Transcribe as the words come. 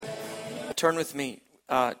turn with me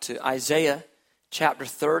to Isaiah chapter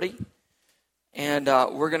 30. And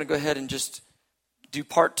we're going to go ahead and just do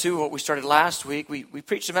part 2 of what we started last week. We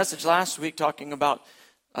preached a message last week talking about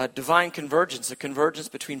divine convergence, a convergence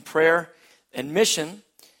between prayer and mission.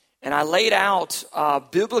 And I laid out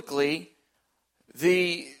biblically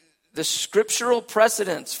the scriptural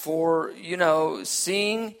precedents for,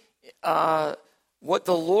 seeing what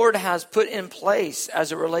the Lord has put in place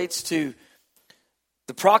as it relates to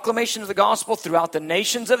the proclamation of the gospel throughout the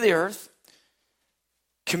nations of the earth,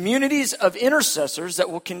 communities of intercessors that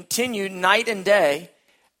will continue night and day,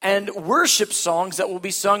 and worship songs that will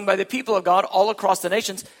be sung by the people of God all across the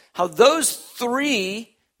nations. How those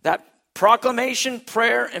three, that proclamation,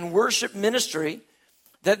 prayer, and worship ministry,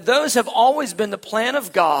 that those have always been the plan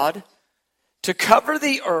of God to cover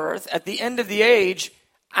the earth at the end of the age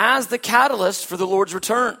as the catalyst for the Lord's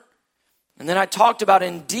return. And then I talked about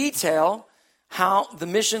in detail how the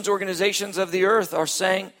missions organizations of the earth are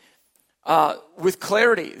saying, with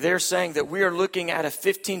clarity, they're saying that we are looking at a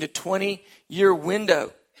 15 to 20 year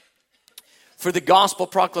window for the gospel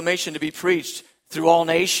proclamation to be preached through all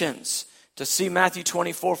nations, to see Matthew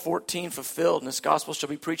 24:14 fulfilled, and this gospel shall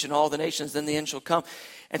be preached in all the nations, then the end shall come.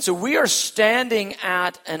 And so we are standing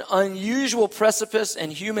at an unusual precipice in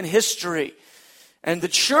human history. And the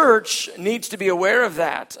church needs to be aware of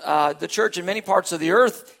that. The church in many parts of the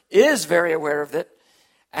earth is very aware of it.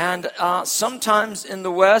 And sometimes in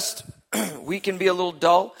the West, we can be a little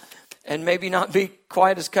dull and maybe not be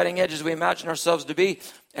quite as cutting edge as we imagine ourselves to be.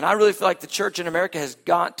 And I really feel like the church in America has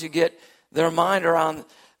got to get their mind around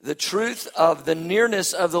the truth of the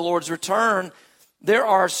nearness of the Lord's return. There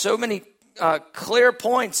are so many clear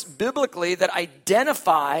points biblically that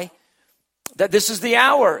identify that this is the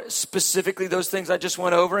hour, specifically those things I just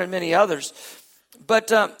went over and many others.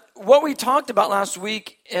 But what we talked about last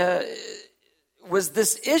week was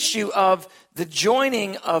this issue of the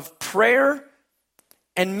joining of prayer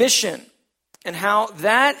and mission, and how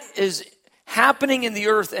that is happening in the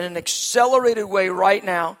earth in an accelerated way right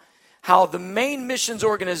now, how the main missions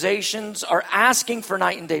organizations are asking for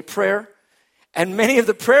night and day prayer, and many of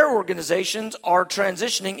the prayer organizations are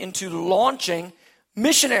transitioning into launching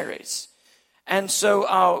missionaries. And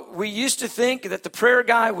so we used to think that the prayer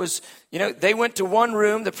guy was, they went to one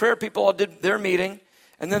room, the prayer people all did their meeting,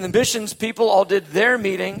 and then the missions people all did their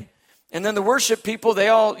meeting, and then the worship people, they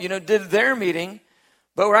all, did their meeting.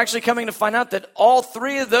 But we're actually coming to find out that all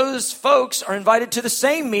three of those folks are invited to the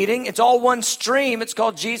same meeting. It's all one stream. It's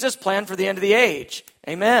called Jesus' Plan for the End of the Age.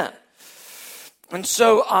 Amen. And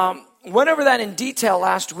so went over that in detail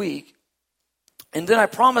last week, and then I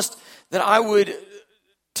promised that I would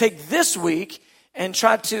take this week and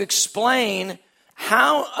try to explain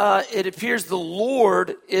how it appears the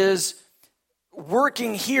Lord is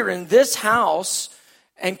working here in this house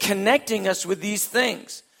and connecting us with these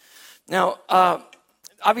things. Now,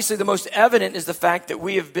 obviously the most evident is the fact that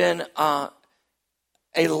we have been a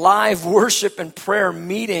live worship and prayer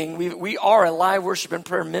meeting. We are a live worship and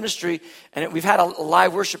prayer ministry, and we've had a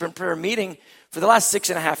live worship and prayer meeting for the last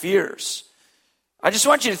 6.5 years. I just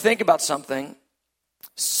want you to think about something.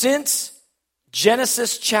 Since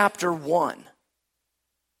Genesis chapter 1,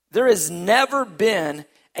 there has never been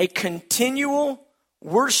a continual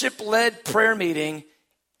worship-led prayer meeting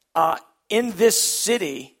in this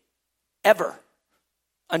city ever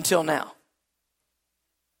until now.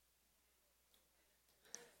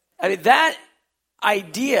 I mean, that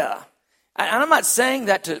idea, and I'm not saying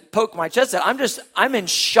that to poke my chest out, I'm in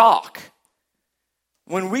shock.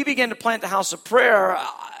 When we began to plant the house of prayer,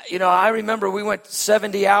 I remember we went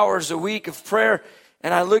 70 hours a week of prayer,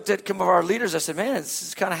 and I looked at some of our leaders. I said, man, this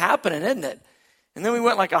is kind of happening, isn't it? And then we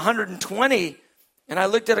went like 120, and I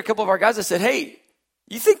looked at a couple of our guys. I said, hey,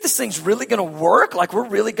 you think this thing's really going to work? Like we're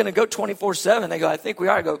really going to go 24/7? They go, I think we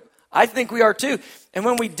are. I go, I think we are too. And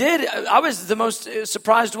when we did, I was the most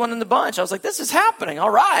surprised one in the bunch. I was like, this is happening. All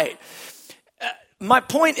right. My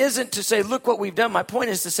point isn't to say, look what we've done. My point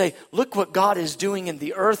is to say, look what God is doing in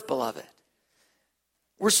the earth, beloved.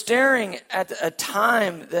 We're staring at a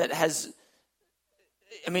time that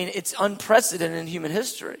it's unprecedented in human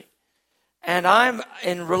history. And I'm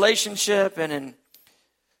in relationship and in,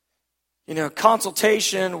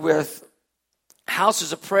 consultation with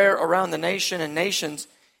houses of prayer around the nation and nations.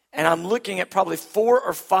 And I'm looking at probably 4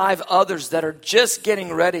 or 5 others that are just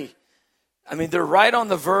getting ready. They're right on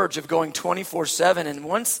the verge of going 24/7. And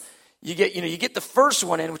once you get the first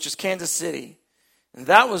one in, which is Kansas City. And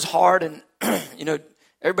that was hard. And,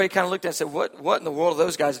 everybody kind of looked at it and said, what in the world are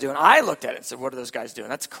those guys doing? I looked at it and said, what are those guys doing?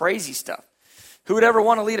 That's crazy stuff. Who would ever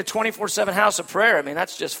want to lead a 24/7 house of prayer?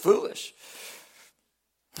 That's just foolish.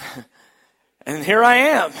 And here I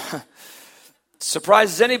am.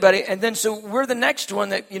 surprises anybody. And then so we're the next one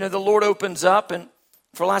that, the Lord opens up. And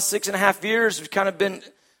for the last 6.5 years, we've kind of been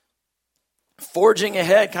forging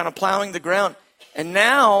ahead, kind of plowing the ground. And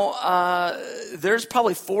now there's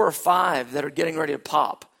probably 4 or 5 that are getting ready to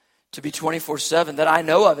pop to be 24/7 that I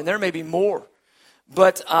know of. And there may be more.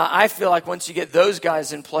 But I feel like once you get those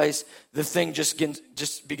guys in place, the thing just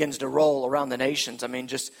begins to roll around the nations. I mean,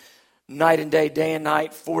 just night and day and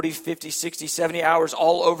night, 40, 50, 60, 70 hours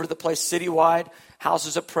all over the place, citywide,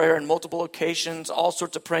 houses of prayer in multiple locations, all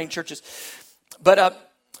sorts of praying churches. But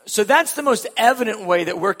so that's the most evident way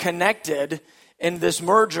that we're connected in this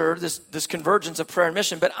merger, this convergence of prayer and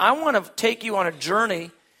mission. But I want to take you on a journey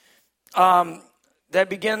that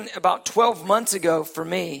began about 12 months ago for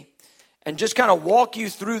me, and just kind of walk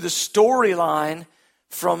you through the storyline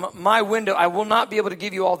from my window. I will not be able to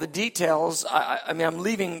give you all the details. I mean, I'm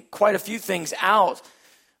leaving quite a few things out,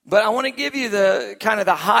 but I want to give you the kind of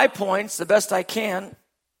the high points the best I can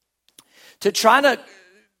to try to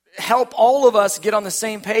help all of us get on the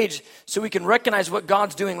same page so we can recognize what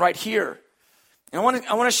God's doing right here. And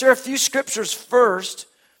I want to share a few scriptures first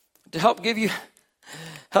to help give you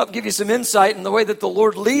some insight in the way that the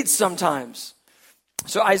Lord leads sometimes.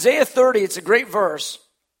 So Isaiah 30, it's a great verse.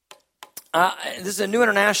 This is a New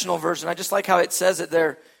International Version. I just like how it says it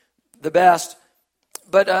there the best.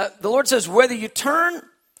 But the Lord says, whether you turn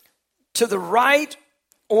to the right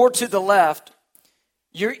or to the left,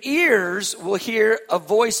 your ears will hear a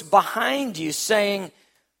voice behind you saying,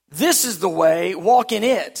 this is the way, walk in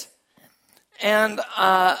it. And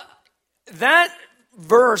that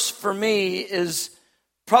verse for me is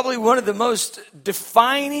probably one of the most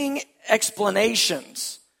defining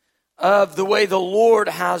explanations of the way the Lord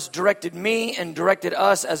has directed me and directed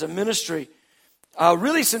us as a ministry,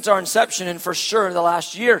 really since our inception and for sure the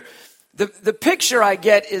last year. The picture I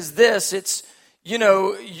get is this: it's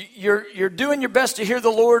you're doing your best to hear the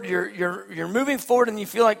Lord. You're moving forward, and you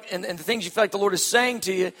feel like and the things you feel like the Lord is saying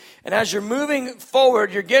to you. And as you're moving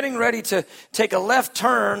forward, you're getting ready to take a left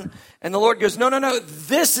turn, and the Lord goes, no,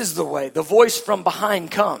 this is the way. The voice from behind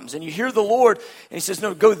comes, and you hear the Lord, and He says,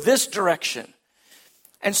 no, go this direction.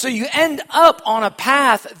 And so you end up on a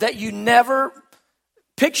path that you never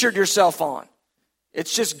pictured yourself on.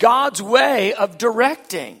 It's just God's way of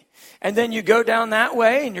directing. And then you go down that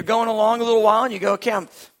way, and you're going along a little while, and you go, okay,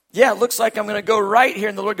 it looks like I'm going to go right here.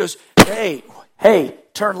 And the Lord goes, hey,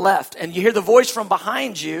 turn left. And you hear the voice from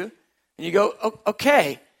behind you, and you go,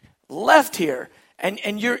 okay, left here. And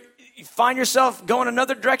you find yourself going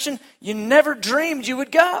another direction you never dreamed you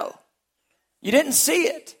would go. You didn't see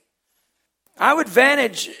it. I would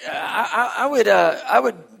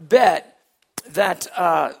bet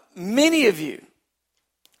that many of you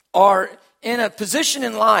are in a position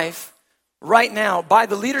in life right now by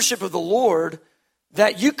the leadership of the Lord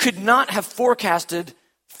that you could not have forecasted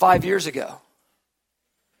 5 years ago.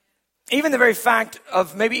 Even the very fact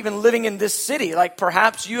of maybe even living in this city, like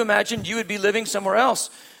perhaps you imagined you would be living somewhere else,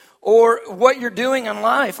 or what you're doing in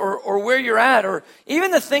life, or where you're at, or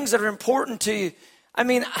even the things that are important to you. I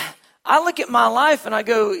mean, I look at my life and I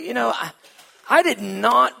go, I did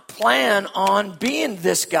not plan on being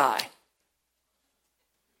this guy.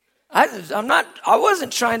 I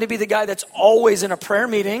wasn't trying to be the guy that's always in a prayer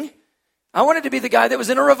meeting. I wanted to be the guy that was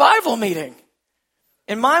in a revival meeting.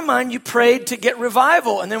 In my mind, you prayed to get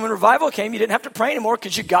revival. And then when revival came, you didn't have to pray anymore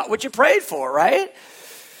because you got what you prayed for, right?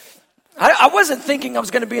 I wasn't thinking I was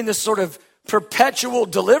going to be in this sort of perpetual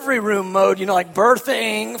delivery room mode, like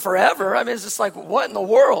birthing forever. I mean, it's just like, what in the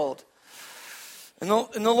world? And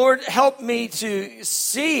the Lord helped me to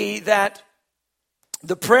see that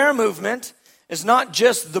the prayer movement is not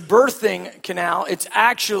just the birthing canal, it's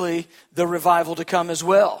actually the revival to come as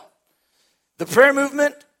well. The prayer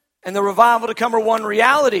movement and the revival to come are one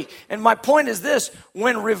reality. And my point is this: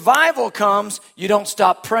 when revival comes, you don't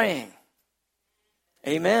stop praying.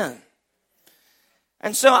 Amen.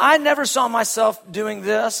 And so I never saw myself doing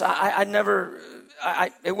this.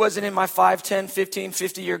 It wasn't in my 5, 10, 15,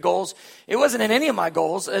 50-year goals. It wasn't in any of my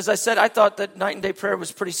goals. As I said, I thought that night and day prayer was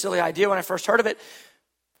a pretty silly idea when I first heard of it.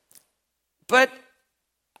 But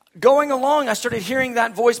going along, I started hearing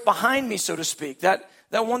that voice behind me, so to speak, that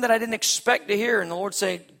one that I didn't expect to hear. And the Lord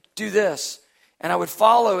say, do this. And I would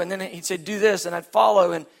follow, and then He'd say, do this, and I'd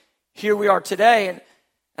follow. And here we are today. And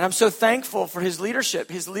I'm so thankful for His leadership.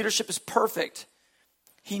 His leadership is perfect.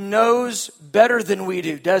 He knows better than we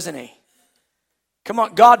do, doesn't He? Come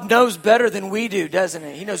on, God knows better than we do, doesn't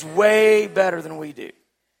He? He knows way better than we do.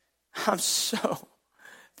 I'm so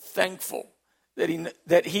thankful that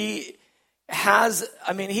He has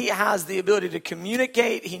the ability to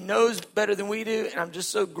communicate. He knows better than we do, and I'm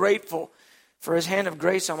just so grateful for his hand of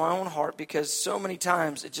grace on my own heart, because so many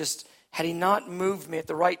times it just, had he not moved me at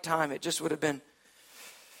the right time, it just would have been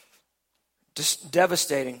just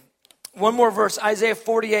devastating. One more verse, Isaiah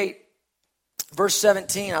 48, verse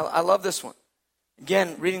 17. I love this one.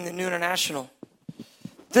 Again, reading the New International.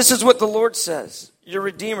 This is what the Lord says, your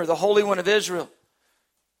Redeemer, the Holy One of Israel.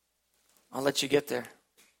 I'll let you get there.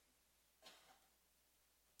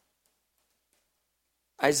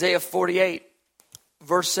 Isaiah 48,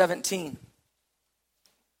 verse 17.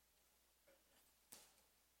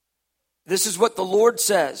 This is what the Lord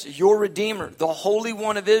says, your Redeemer, the Holy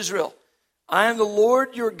One of Israel. I am the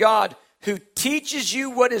Lord your God who teaches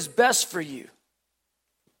you what is best for you.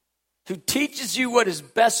 Who teaches you what is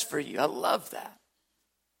best for you. I love that.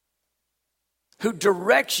 Who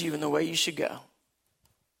directs you in the way you should go.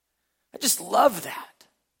 I just love that.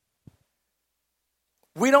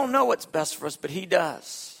 We don't know what's best for us, but he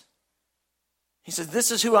does. He says,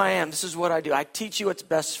 this is who I am. This is what I do. I teach you what's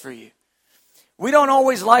best for you. We don't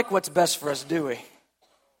always like what's best for us, do we?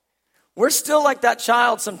 We're still like that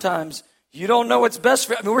child sometimes. You don't know what's best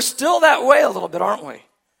for you. I mean, we're still that way a little bit, aren't we?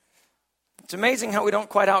 It's amazing how we don't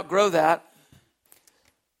quite outgrow that.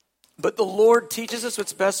 But the Lord teaches us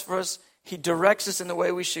what's best for us. He directs us in the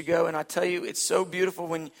way we should go. And I tell you, it's so beautiful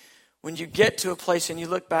when you get to a place and you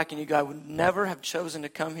look back and you go, I would never have chosen to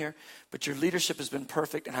come here, but your leadership has been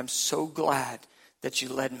perfect, and I'm so glad that you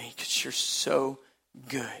led me because you're so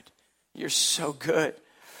good. You're so good.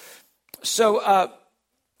 So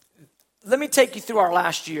let me take you through our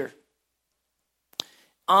last year.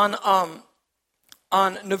 On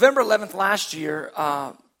November 11th last year,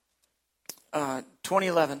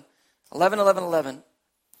 2011, 11/11/11,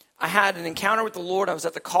 I had an encounter with the Lord. I was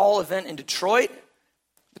at the call event in Detroit.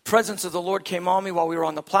 The presence of the Lord came on me while we were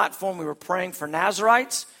on the platform. We were praying for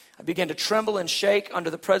Nazarites. I began to tremble and shake under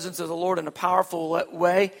the presence of the Lord in a powerful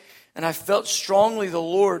way. And I felt strongly the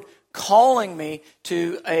Lord calling me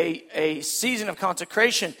to a season of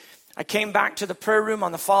consecration. I came back to the prayer room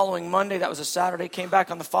on the following Monday. That was a Saturday. Came back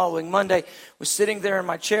on the following Monday. Was sitting there in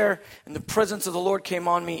my chair, and the presence of the Lord came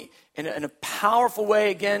on me in a powerful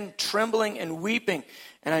way again, trembling and weeping.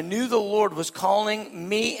 And I knew the Lord was calling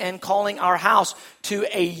me and calling our house to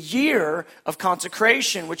a year of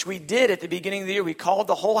consecration, which we did at the beginning of the year. We called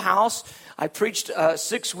the whole house. I preached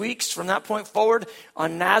 6 weeks from that point forward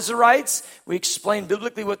on Nazarites. We explained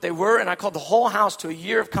biblically what they were, and I called the whole house to a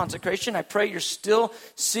year of consecration. I pray you're still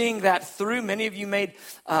seeing that through. Many of you made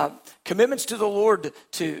commitments to the Lord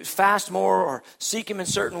to fast more or seek him in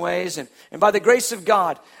certain ways. And by the grace of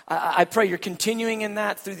God, I pray you're continuing in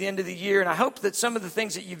that through the end of the year. And I hope that some of the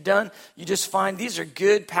things that you've done, you just find these are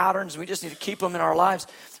good patterns. We just need to keep them in our lives.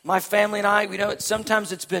 My family and I, we know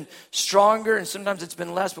sometimes it's been stronger and sometimes it's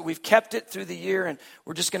been less, but we've kept it through the year, and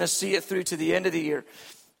we're just going to see it through to the end of the year.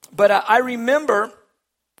 But I remember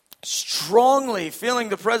strongly feeling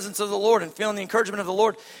the presence of the Lord and feeling the encouragement of the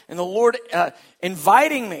Lord, and the Lord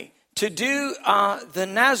inviting me to do the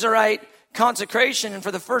Nazarite consecration, and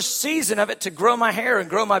for the first season of it to grow my hair and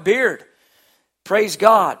grow my beard. Praise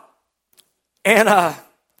God. And I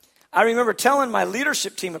remember telling my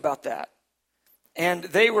leadership team about that, and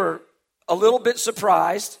they were a little bit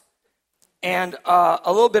surprised and a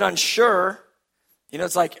little bit unsure. You know,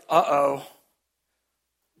 it's like, uh-oh,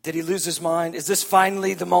 did he lose his mind? Is this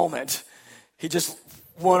finally the moment? He just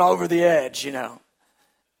went over the edge, you know.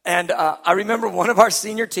 And I remember one of our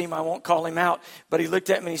senior team, I won't call him out, but he looked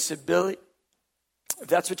at me and he said, Billy, if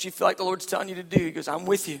that's what you feel like the Lord's telling you to do, he goes, I'm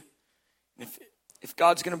with you. If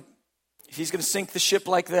God's going to, if he's going to sink the ship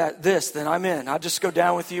like that, then I'm in. I'll just go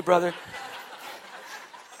down with you, brother.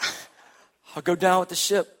 I'll go down with the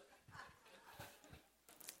ship.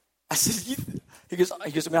 I said, he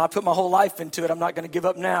goes, man, I put my whole life into it. I'm not going to give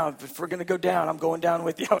up now. If we're going to go down, I'm going down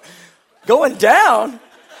with you. Going down?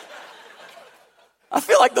 I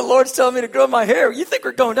feel like the Lord's telling me to grow my hair. You think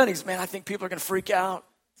we're going down? He goes, man, I think people are going to freak out.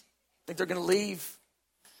 I think they're going to leave.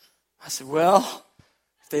 I said, well,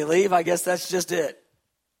 if they leave, I guess that's just it.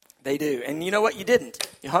 They do. And you know what? You didn't.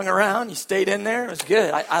 You hung around. You stayed in there. It was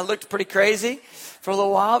good. I looked pretty crazy for a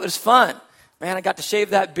little while. It was fun. Man, I got to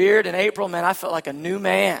shave that beard in April. Man, I felt like a new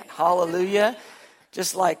man. Hallelujah.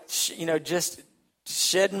 Just like, you know, just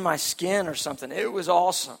shedding my skin or something. It was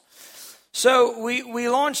awesome. So we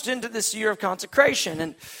launched into this year of consecration.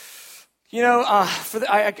 And, you know,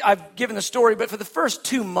 I've given the story, but for the first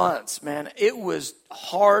 2 months, man, it was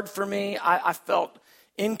hard for me. I felt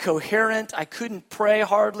incoherent. I couldn't pray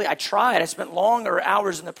hardly. I tried. I spent longer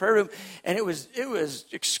hours in the prayer room, and it was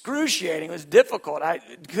excruciating. It was difficult. I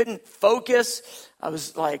couldn't focus. I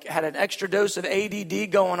was like, had an extra dose of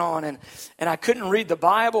ADD going on, and I couldn't read the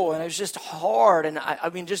Bible, and it was just hard. And I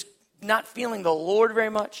mean, just not feeling the Lord very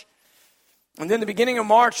much. And then the beginning of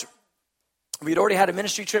March, we'd already had a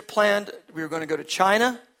ministry trip planned. We were going to go to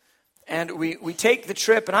China. And we take the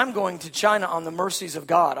trip, and I'm going to China on the mercies of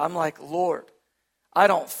God. I'm like, Lord, I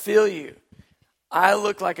don't feel you. I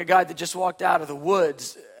look like a guy that just walked out of the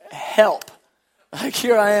woods. Help. Like,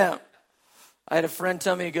 here I am. I had a friend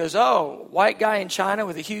tell me, he goes, oh, white guy in China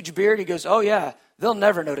with a huge beard. He goes, oh, yeah, they'll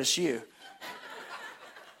never notice you.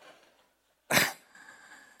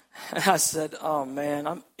 And I said, oh, man,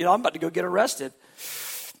 I'm about to go get arrested.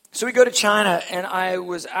 So we go to China, and I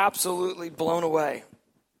was absolutely blown away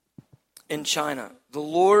in China. The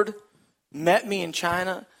Lord met me in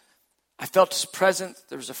China. I felt His presence.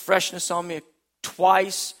 There was a freshness on me.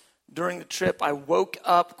 Twice during the trip, I woke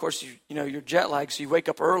up. Of course, you're jet lagged, so you wake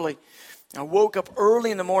up early. I woke up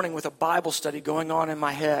early in the morning with a Bible study going on in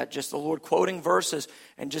my head, just the Lord quoting verses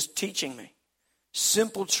and just teaching me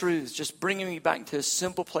simple truths, just bringing me back to a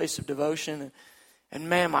simple place of devotion. And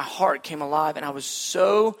man, my heart came alive, and I was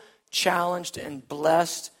so challenged and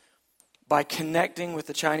blessed by connecting with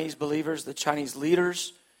the Chinese believers, the Chinese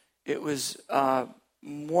leaders. It was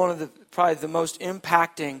one of probably the most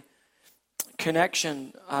impacting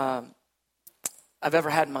connection I've ever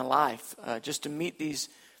had in my life. Just to meet these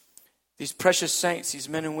precious saints, these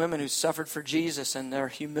men and women who suffered for Jesus, and their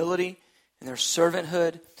humility and their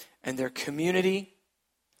servanthood and their community,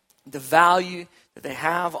 the value that they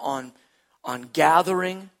have on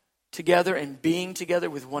gathering together and being together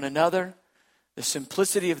with one another, the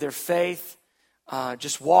simplicity of their faith,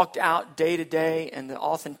 just walked out day to day, and the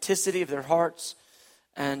authenticity of their hearts,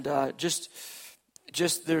 and just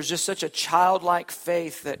there's just such a childlike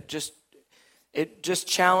faith that it just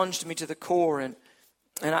challenged me to the core, and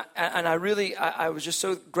I was just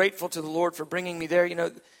so grateful to the Lord for bringing me there.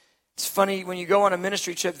 It's funny, when you go on a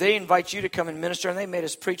ministry trip, they invite you to come and minister, and they made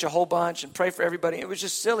us preach a whole bunch and pray for everybody. It was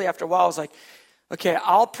just silly. After a while, I was like, okay,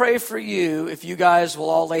 I'll pray for you if you guys will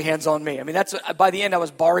all lay hands on me. I mean, by the end, I was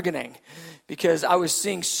bargaining because I was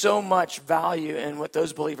seeing so much value in what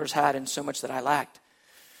those believers had and so much that I lacked.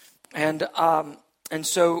 And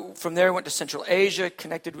so from there, I went to Central Asia,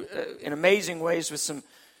 connected in amazing ways with some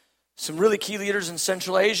really key leaders in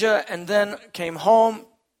Central Asia, and then came home.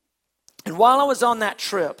 And while I was on that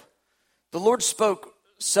trip, the Lord spoke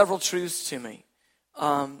several truths to me.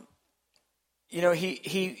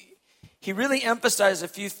 He really emphasized a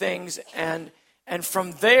few things, and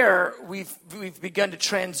from there we've begun to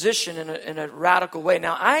transition in a radical way.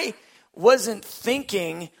 Now, I wasn't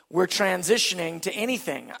thinking we're transitioning to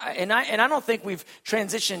anything, and I don't think we've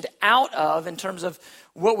transitioned out of in terms of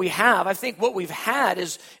what we have. I think what we've had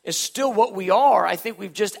is still what we are. I think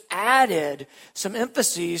we've just added some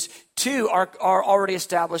emphases to our already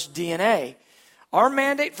established DNA. Our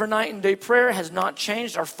mandate for night and day prayer has not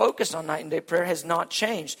changed. Our focus on night and day prayer has not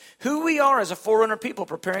changed. Who we are as a forerunner people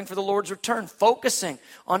preparing for the Lord's return, focusing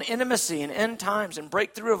on intimacy and end times and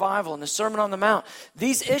breakthrough revival and the Sermon on the Mount.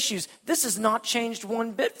 These issues, this has not changed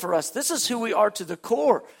one bit for us. This is who we are to the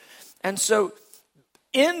core. And so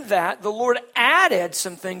in that, the Lord added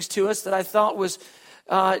some things to us that I thought was,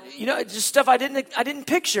 just stuff I didn't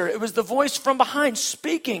picture. It was the voice from behind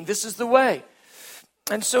speaking, this is the way.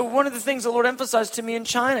 And so one of the things the Lord emphasized to me in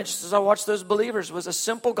China, just as I watched those believers, was a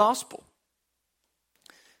simple gospel.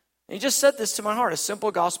 And He just said this to my heart: a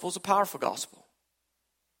simple gospel is a powerful gospel.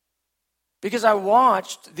 Because I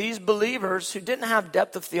watched these believers who didn't have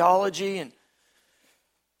depth of theology and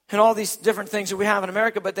all these different things that we have in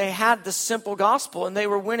America, but they had the simple gospel, and they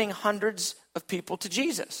were winning hundreds of people to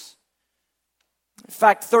Jesus. In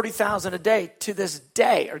fact, 30,000 a day to this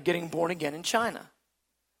day are getting born again in China.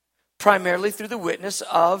 Primarily through the witness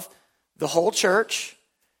of the whole church,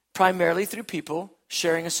 primarily through people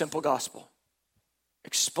sharing a simple gospel.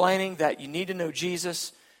 Explaining that you need to know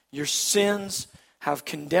Jesus, your sins have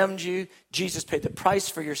condemned you, Jesus paid the price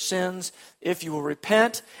for your sins. If you will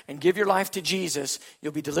repent and give your life to Jesus,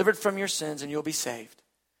 you'll be delivered from your sins and you'll be saved.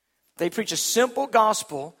 They preach a simple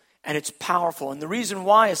gospel, and it's powerful. And the reason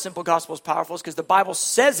why a simple gospel is powerful is because the Bible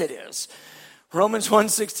says it is. Romans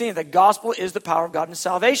 1:16, the gospel is the power of God in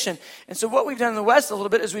salvation. And so what we've done in the West a little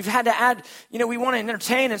bit is we've had to add, we want to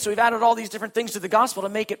entertain, and so we've added all these different things to the gospel to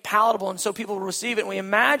make it palatable, and so people will receive it. And we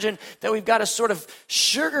imagine that we've got to sort of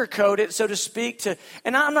sugarcoat it, so to speak,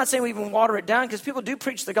 and I'm not saying we even water it down, because people do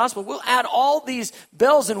preach the gospel. We'll add all these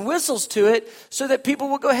bells and whistles to it so that people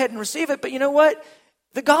will go ahead and receive it. But you know what?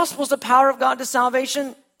 The gospel is the power of God to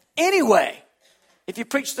salvation anyway. If you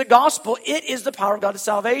preach the gospel, it is the power of God to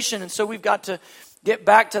salvation. And so we've got to get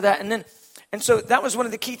back to that. And so that was one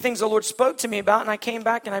of the key things the Lord spoke to me about. And I came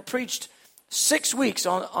back and I preached 6 weeks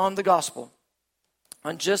on the gospel,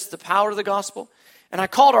 on just the power of the gospel. And I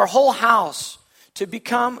called our whole house to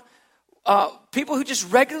become people who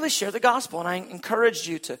just regularly share the gospel. And I encouraged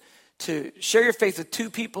you to share your faith with 2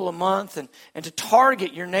 people a month and to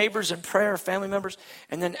target your neighbors in prayer, family members,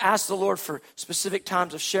 and then ask the Lord for specific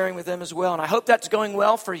times of sharing with them as well. And I hope that's going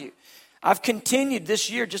well for you. I've continued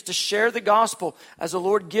this year just to share the gospel as the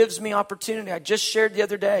Lord gives me opportunity. I just shared the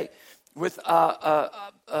other day with the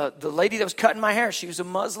lady that was cutting my hair. She was a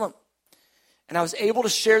Muslim. And I was able to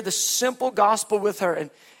share the simple gospel with her.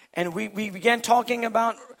 And we began talking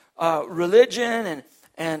about religion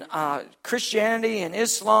and Christianity and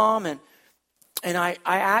Islam. And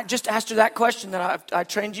I just asked her that question that I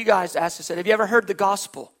trained you guys to ask. I said, have you ever heard the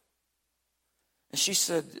gospel? And she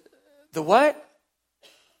said, the what?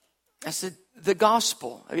 I said, the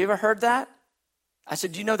gospel. Have you ever heard that? I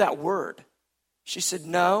said, do you know that word? She said,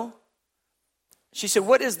 no. She said,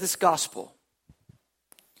 what is this gospel?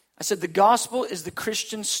 I said, the gospel is the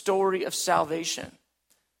Christian story of salvation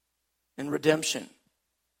and redemption.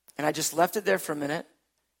 And I just left it there for a minute.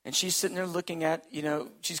 And she's sitting there looking at,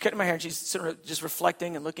 she's cutting my hair. And she's sitting there just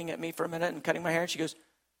reflecting and looking at me for a minute and cutting my hair. And she goes,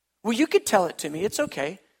 well, you could tell it to me. It's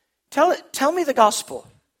okay. Tell me the gospel.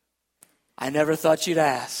 I never thought you'd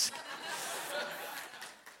ask.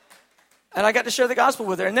 And I got to share the gospel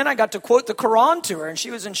with her. And then I got to quote the Quran to her. And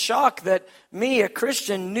she was in shock that me, a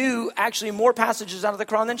Christian, knew actually more passages out of the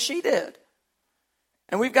Quran than she did.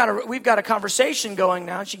 And we've got a conversation going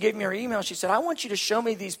now. And she gave me her email. She said, I want you to show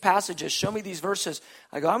me these passages. Show me these verses.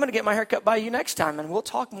 I go, I'm going to get my hair cut by you next time. And we'll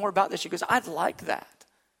talk more about this. She goes, I'd like that.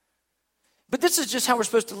 But this is just how we're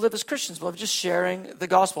supposed to live as Christians. We're just sharing the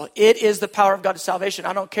gospel. It is the power of God to salvation.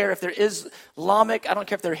 I don't care if they're Islamic. I don't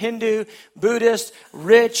care if they're Hindu, Buddhist,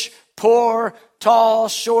 rich, poor, tall,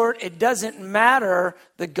 short. It doesn't matter.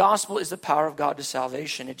 The gospel is the power of God to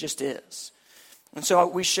salvation. It just is. And so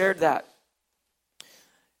we shared that.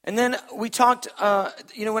 And then we talked,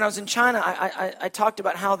 when I was in China, I talked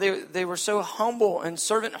about how they were so humble and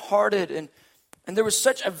servant-hearted. And there was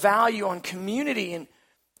such a value on community.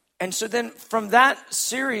 And so then from that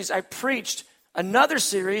series, I preached another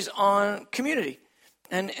series on community.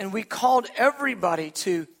 And we called everybody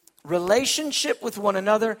to relationship with one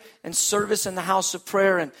another and service in the house of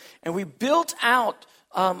prayer. And we built out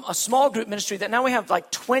a small group ministry that now we have like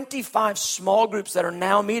 25 small groups that are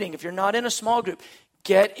now meeting. If you're not in a small group,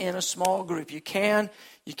 get in a small group. You can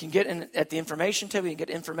get in at the information table. You can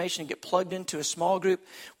get information and get plugged into a small group.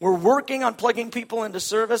 We're working on plugging people into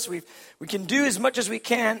service. We can do as much as we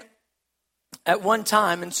can at one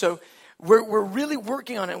time. And so we're really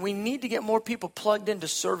working on it. We need to get more people plugged into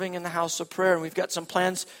serving in the house of prayer. And we've got some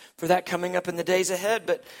plans for that coming up in the days ahead.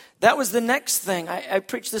 But that was the next thing. I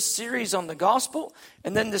preached this series on the gospel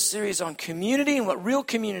and then this series on community and what real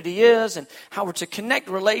community is and how we're to connect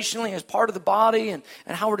relationally as part of the body and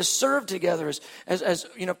how we're to serve together as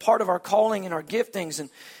part of our calling and our giftings.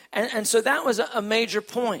 And so that was a major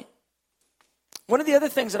point. One of the other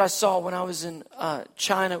things that I saw when I was in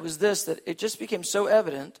China was this, that it just became so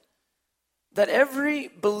evident that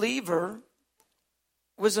every believer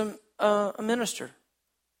was a minister.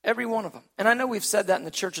 Every one of them. And I know we've said that in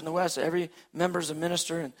the church in the West. Every member's a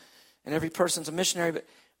minister and every person's a missionary. But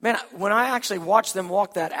man, when I actually watched them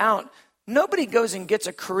walk that out, nobody goes and gets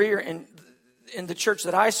a career in the church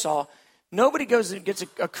that I saw. Nobody goes and gets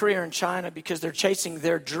a career in China because they're chasing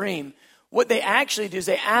their dream. What they actually do is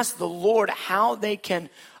they ask the Lord how they can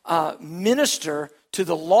minister to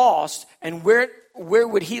the lost and where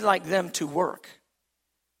would he like them to work.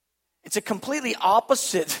 It's a completely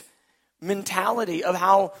opposite mentality of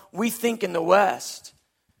how we think in the West.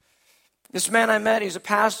 This man I met, he's a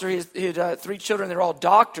pastor. He had 3 children. They're all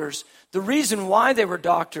doctors. The reason why they were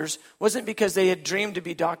doctors wasn't because they had dreamed to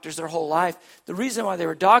be doctors their whole life. The reason why they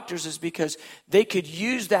were doctors is because they could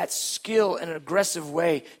use that skill in an aggressive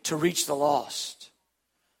way to reach the lost.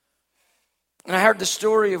 And I heard the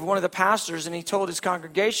story of one of the pastors, and he told his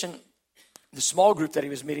congregation, the small group that he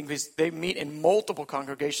was meeting, because they meet in multiple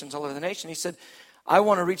congregations all over the nation. He said, I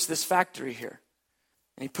want to reach this factory here.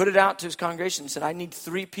 And he put it out to his congregation and said, I need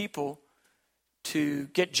 3 people to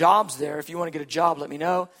get jobs there. If you want to get a job, let me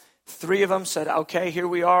know. 3 of them said, okay, here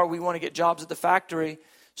we are. We want to get jobs at the factory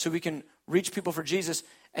so we can reach people for Jesus.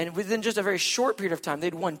 And within just a very short period of time,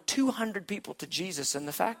 they'd won 200 people to Jesus in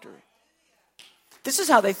the factory. This is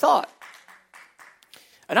how they thought.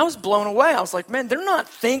 And I was blown away. I was like, man, they're not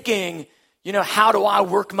thinking, how do I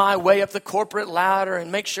work my way up the corporate ladder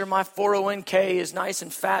and make sure my 401k is nice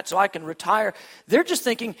and fat so I can retire? They're just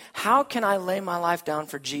thinking, how can I lay my life down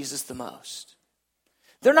for Jesus the most?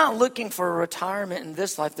 They're not looking for a retirement in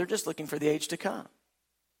this life. They're just looking for the age to come.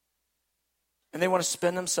 And they want to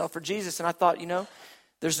spend themselves for Jesus. And I thought,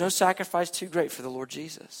 There's no sacrifice too great for the Lord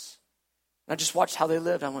Jesus. And I just watched how they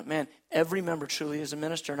lived. I went, man, every member truly is a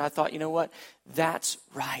minister. And I thought, you know what? That's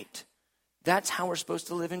right. That's how we're supposed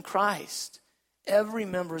to live in Christ. Every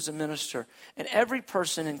member is a minister. And every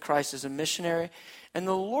person in Christ is a missionary. And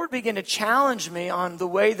the Lord began to challenge me on the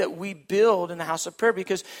way that we build in the house of prayer,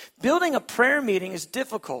 because building a prayer meeting is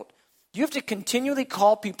difficult. You have to continually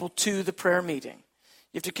call people to the prayer meeting.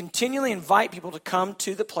 You have to continually invite people to come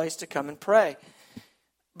to the place to come and pray.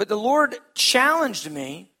 But the Lord challenged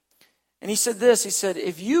me, and he said this. He said,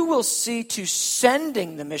 if you will see to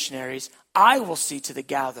sending the missionaries, I will see to the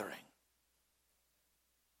gathering.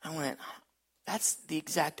 I went, that's the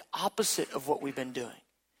exact opposite of what we've been doing.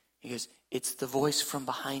 He goes, it's the voice from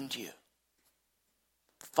behind you.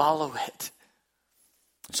 Follow it.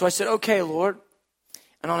 So I said, okay, Lord.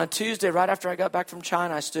 And on a Tuesday, right after I got back from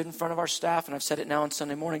China, I stood in front of our staff, and I've said it now on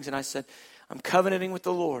Sunday mornings, and I said, I'm covenanting with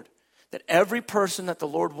the Lord that every person that the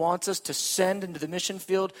Lord wants us to send into the mission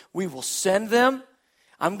field, we will send them.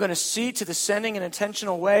 I'm going to see to the sending in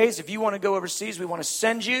intentional ways. If you want to go overseas, we want to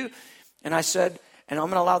send you. And I said, and I'm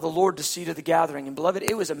going to allow the Lord to see to the gathering. And beloved,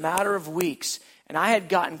 it was a matter of weeks. And I had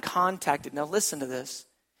gotten contacted. Now listen to this.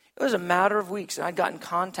 It was a matter of weeks. And I'd gotten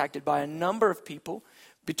contacted by a number of people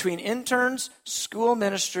between interns, school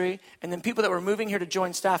ministry, and then people that were moving here to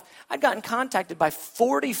join staff. I'd gotten contacted by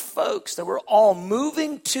 40 folks that were all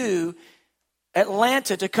moving to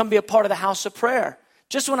Atlanta to come be a part of the house of prayer.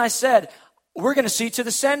 Just when I said, we're going to see to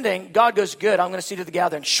the sending, God goes, good, I'm going to see to the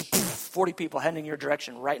gathering. 40 people heading your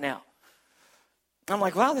direction right now. I'm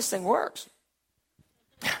like, wow, this thing works.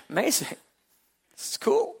 Amazing. This is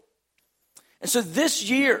cool. And so this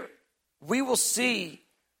year, we will see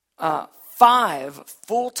 5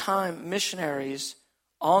 full-time missionaries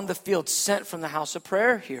on the field sent from the house of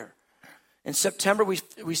prayer here. In September,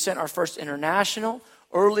 we sent our first international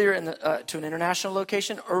earlier to an international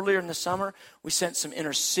location. Earlier in the summer, we sent some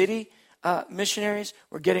inner city missionaries.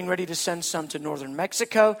 We're getting ready to send some to northern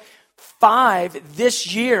Mexico. 5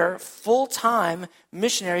 this year, full-time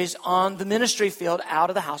missionaries on the ministry field out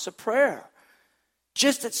of the house of prayer.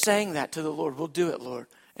 Just at saying that to the Lord, we'll do it, Lord.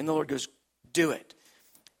 And the Lord goes, do it.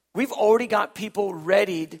 We've already got people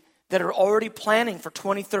readied that are already planning for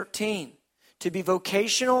 2013 to be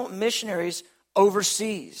vocational missionaries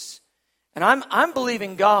overseas. And I'm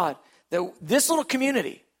believing God that this little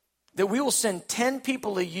community, that we will send 10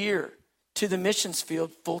 people a year to the missions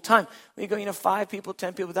field full time. When you go, 5 people,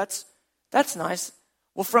 10 people, that's nice.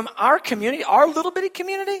 Well, from our community, our little bitty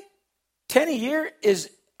community, 10 a year is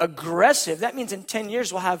aggressive. That means in 10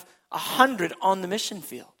 years we'll have 100 on the mission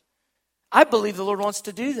field. I believe the Lord wants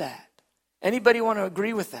to do that. Anybody want to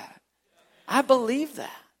agree with that? I believe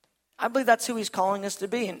that. I believe that's who he's calling us to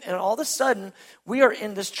be. And all of a sudden, we are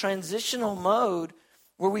in this transitional mode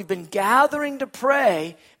where we've been gathering to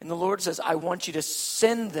pray, and the Lord says, I want you to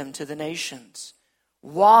send them to the nations.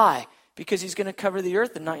 Why? Because he's going to cover the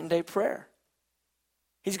earth in night and day prayer.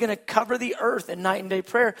 He's going to cover the earth in night and day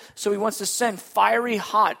prayer. So he wants to send fiery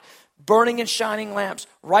hot, burning and shining lamps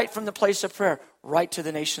right from the place of prayer, right to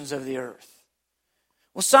the nations of the earth.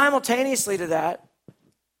 Well, simultaneously to that,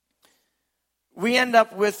 we end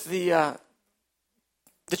up with the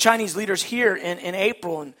Chinese leaders here in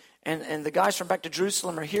April, and the guys from Back to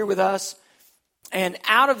Jerusalem are here with us. And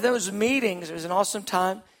out of those meetings, it was an awesome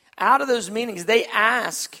time. Out of those meetings, they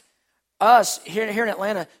ask us here in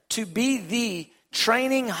Atlanta to be the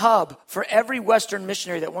training hub for every Western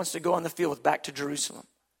missionary that wants to go on the field with Back to Jerusalem.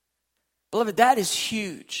 Beloved, that is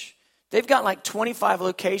huge. They've got like 25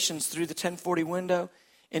 locations through the 1040 window,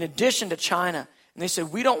 in addition to China. And they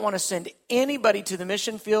said, we don't want to send anybody to the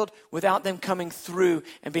mission field without them coming through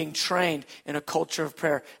and being trained in a culture of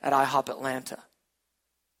prayer at IHOP Atlanta.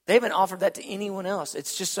 They haven't offered that to anyone else.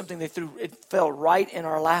 It's just something they threw, it fell right in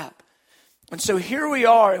our lap. And so here we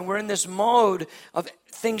are, and we're in this mode of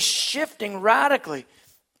things shifting radically,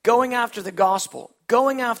 going after the gospel,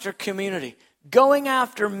 going after community, going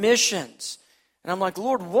after missions. And I'm like,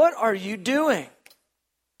 Lord, what are you doing?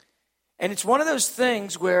 And it's one of those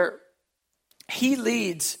things where he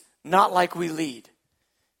leads not like we lead.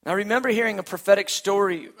 Now, I remember hearing a prophetic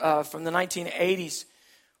story from the 1980s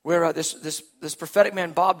where this prophetic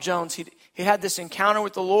man, Bob Jones, he had this encounter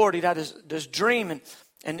with the Lord. He'd had this dream,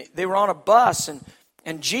 and they were on a bus,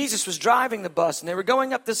 and Jesus was driving the bus, and they were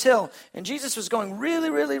going up this hill, and Jesus was going really,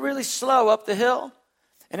 really, really slow up the hill,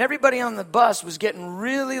 and everybody on the bus was getting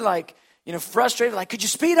really frustrated, like, could you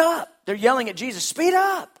speed up? They're yelling at Jesus, speed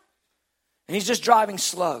up. And he's just driving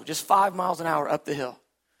slow, just 5 miles an hour up the hill.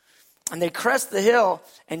 And they crest the hill,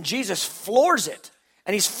 and Jesus floors it.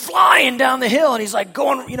 And he's flying down the hill, and he's like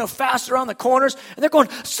going, fast around the corners. And they're going,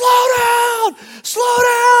 slow down, slow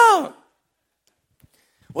down.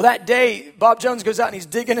 Well, that day, Bob Jones goes out and he's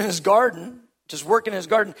digging in his garden, just working in his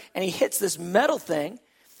garden, and he hits this metal thing,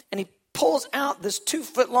 and he pulls out this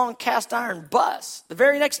 2-foot-long cast iron bus the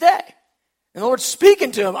very next day. And the Lord's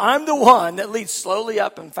speaking to him, I'm the one that leads slowly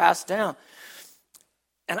up and fast down.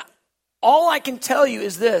 And all I can tell you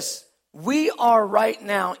is this. We are right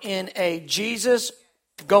now in a Jesus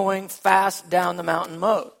going fast down the mountain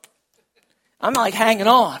mode. I'm like hanging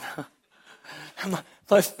on.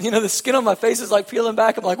 The skin on my face is like peeling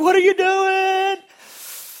back. I'm like, what are you doing?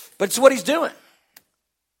 But it's what he's doing.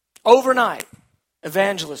 Overnight,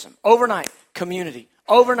 evangelism. Overnight, community.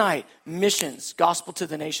 Overnight, missions, gospel to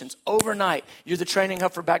the nations. Overnight, you're the training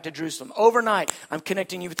hub for Back to Jerusalem. Overnight, I'm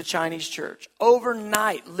connecting you with the Chinese church.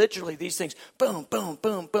 Overnight, literally, these things, boom, boom,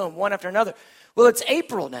 boom, boom, one after another. Well, it's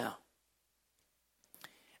April now.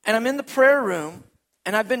 And I'm in the prayer room,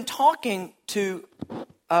 and I've been talking to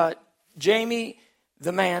Jamie,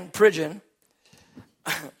 the man, Pridgeon.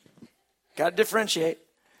 Got to differentiate.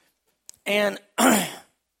 And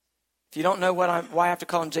if you don't know why I have to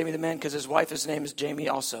call him Jamie the man, because his wife's name is Jamie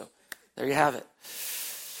also. There you have it.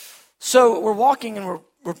 So we're walking and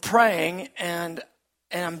we're praying, and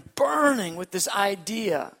I'm burning with this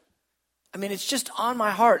idea. I mean, it's just on my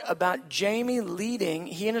heart about Jamie leading,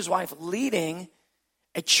 he and his wife leading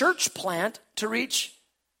a church plant to reach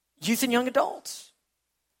youth and young adults.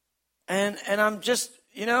 And I'm just,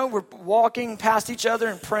 we're walking past each other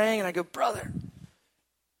and praying, and I go, brother,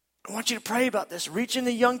 I want you to pray about this, reaching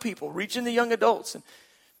the young people, reaching the young adults.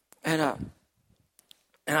 And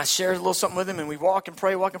I shared a little something with him, and we walk and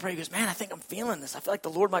pray. He goes, man, I think I'm feeling this. I feel like the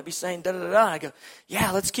Lord might be saying da-da-da-da. And I go,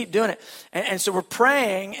 yeah, let's keep doing it. And so we're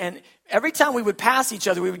praying, and every time we would pass each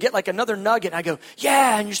other, we would get like another nugget. And I go,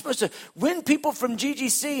 yeah, and you're supposed to win people from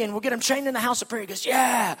GGC, and we'll get them trained in the house of prayer. He goes,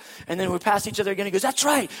 yeah. And then we pass each other again. He goes, that's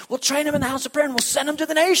right. We'll train them in the house of prayer, and we'll send them to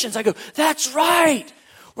the nations. I go, that's right.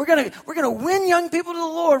 We're gonna win young people to the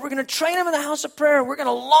Lord. We're gonna train them in the house of prayer. We're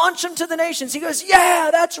gonna launch them to the nations. He goes, yeah,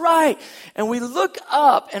 that's right. And we look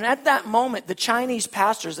up, and at that moment, the Chinese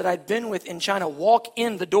pastors that I'd been with in China walk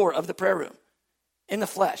in the door of the prayer room, in the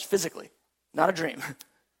flesh, physically, not a dream.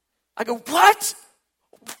 I go, what?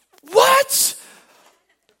 What?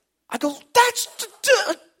 I go, that's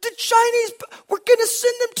the Chinese. We're gonna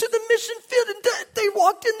send them to the mission field, and they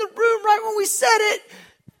walked in the room right when we said it.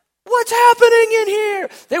 What's happening in here?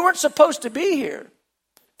 They weren't supposed to be here.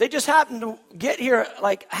 They just happened to get here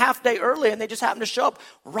like half day early, and they just happened to show up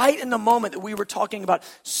right in the moment that we were talking about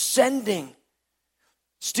sending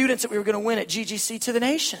students that we were going to win at GGC to the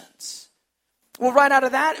nations. Well, right out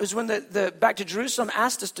of that, it was when the Back to Jerusalem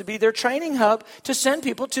asked us to be their training hub to send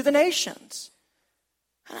people to the nations.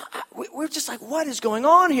 We're just like, what is going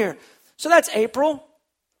on here? So that's April.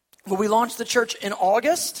 Well, we launched the church in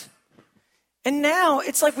August. And now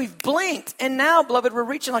it's like we've blinked. And now, beloved, we're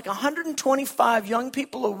reaching like 125 young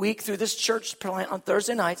people a week through this church plant on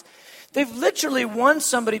Thursday nights. They've literally won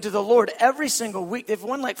somebody to the Lord every single week. They've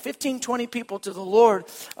won like 15, 20 people to the Lord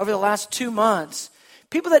over the last 2 months.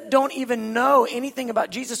 People that don't even know anything about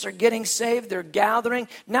Jesus are getting saved. They're gathering.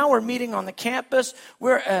 Now we're meeting on the campus.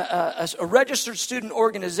 We're a registered student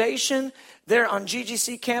organization there on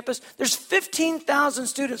GGC campus. There's 15,000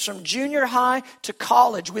 students from junior high to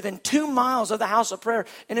college within 2 miles of the house of prayer.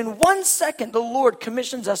 And in 1 second, the Lord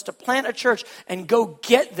commissions us to plant a church and go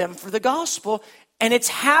get them for the gospel. And it's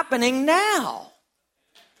happening now.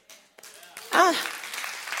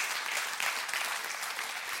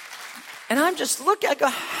 And I'm just looking, I go,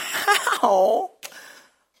 how?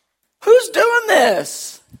 Who's doing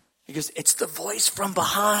this? He goes, it's the voice from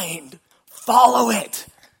behind. Follow it.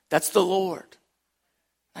 That's the Lord.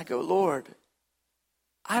 I go, Lord,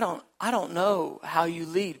 I don't know how you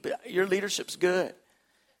lead, but your leadership's good.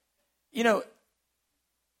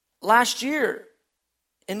 Last year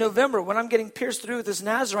in November, when I'm getting pierced through with this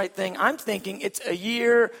Nazarite thing, I'm thinking it's a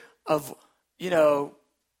year of,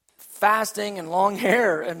 fasting and long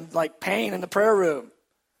hair and like pain in the prayer room.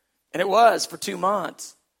 And it was for 2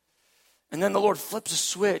 months. And then the Lord flips a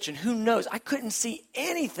switch, and who knows? I couldn't see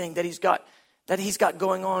anything that he's got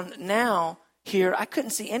going on now here. I couldn't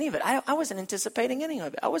see any of it. I wasn't anticipating any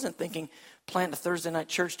of it. I wasn't thinking plant a Thursday night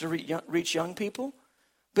church to reach young people.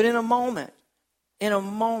 But in a moment,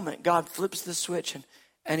 God flips the switch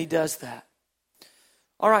and he does that.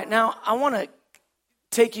 All right, now I want to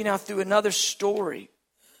take you now through another story,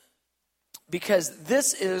 because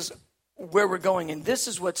this is where we're going, and this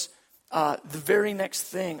is what's the very next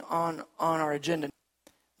thing on our agenda.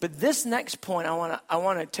 But this next point I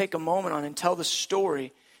want to take a moment on and tell the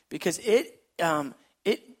story, because it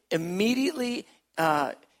immediately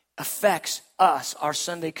affects us, our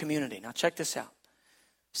Sunday community. Now check this out.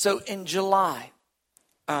 So in July,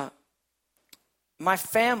 my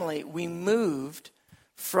family, we moved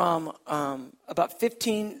from about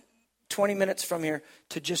 15, 20 minutes from here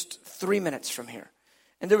to just 3 minutes from here.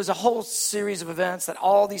 And there was a whole series of events that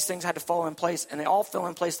all these things had to fall in place, and they all fell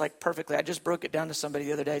in place like perfectly. I just broke it down to somebody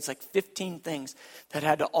the other day. It's like 15 things that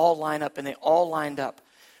had to all line up, and they all lined up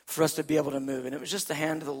for us to be able to move. And it was just the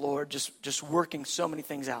hand of the Lord just working so many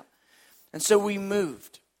things out. And so we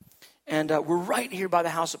moved. And we're right here by the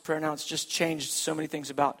house of prayer now. It's just changed so many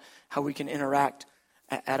things about how we can interact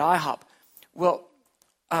at IHOP. Well,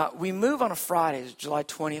 we move on a Friday, it's July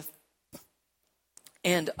 20th.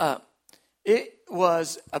 And it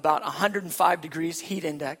was about 105 degrees heat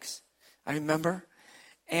index, I remember.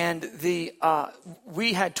 And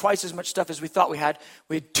we had twice as much stuff as we thought we had.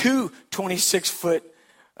 We had two 26-foot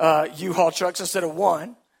U-Haul trucks instead of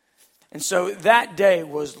one. And so that day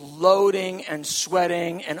was loading and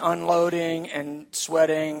sweating and unloading and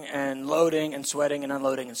sweating and loading and sweating and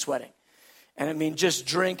unloading and sweating. And I mean, just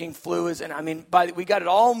drinking fluids. And I mean, we got it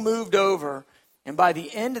all moved over. And by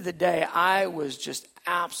the end of the day, I was just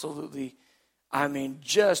absolutely,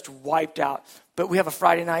 just wiped out. But we have a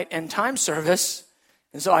Friday night end time service.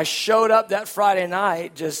 And so I showed up that Friday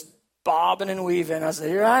night just bobbing and weaving. I said,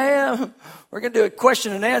 here I am. We're going to do a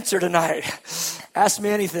question and answer tonight. Ask me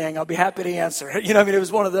anything. I'll be happy to answer. It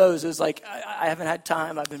was one of those. It was like, I haven't had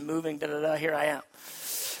time. I've been moving. Here I am.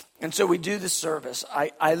 And so we do the service. I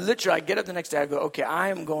get up the next day. I go, okay, I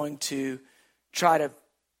am going to try to,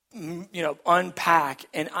 unpack.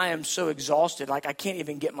 And I am so exhausted. Like, I can't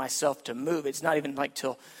even get myself to move. It's not even like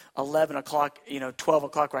till 11 o'clock, 12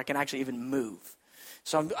 o'clock where I can actually even move.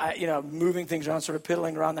 So I'm moving things around, sort of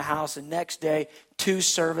piddling around the house. And next day, 2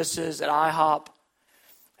 services at IHOP.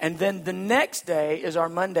 And then the next day is our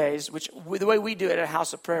Mondays, which the way we do it at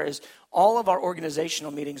House of Prayer is all of our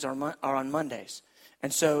organizational meetings are on Mondays.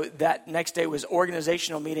 And so that next day was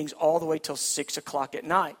organizational meetings all the way till 6 o'clock at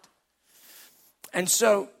night. And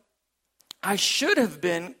so I should have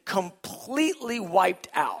been completely wiped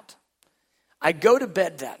out. I go to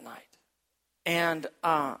bed that night, and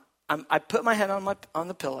I put my head on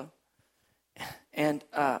the pillow, and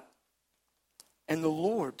the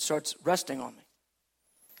Lord starts resting on me.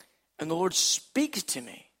 And the Lord speaks to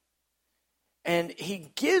me. And he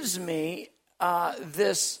gives me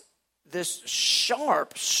this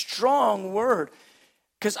sharp, strong word.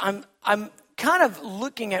 Because I'm kind of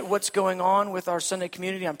looking at what's going on with our Sunday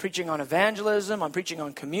community. I'm preaching on evangelism. I'm preaching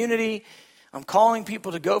on community. I'm calling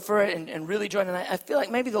people to go for it and really join. And I feel like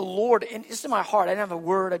maybe the Lord, and it's in my heart, I didn't have a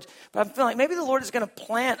word, but I feel like maybe the Lord is going to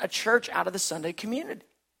plant a church out of the Sunday community.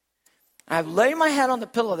 I lay my head on the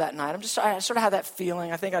pillow that night. I sort of had that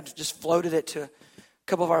feeling. I think I just floated it to a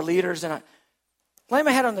couple of our leaders. And I lay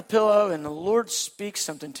my head on the pillow, and the Lord speaks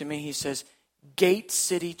something to me. He says, Gate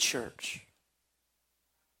City Church.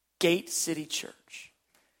 Gate City Church.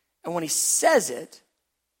 And when he says it,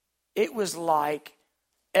 it was like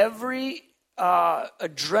every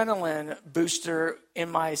adrenaline booster in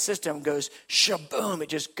my system goes shaboom. It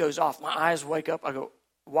just goes off. My eyes wake up. I go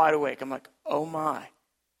wide awake. I'm like, oh my.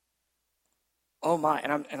 Oh my,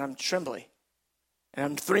 and I'm trembly. And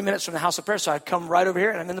I'm 3 minutes from the house of prayer, so I come right over here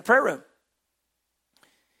and I'm in the prayer room.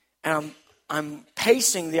 And I'm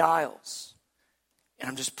pacing the aisles. And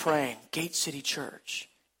I'm just praying, Gate City Church,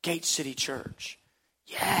 Gate City Church.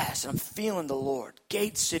 Yes, and I'm feeling the Lord,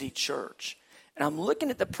 Gate City Church. And I'm looking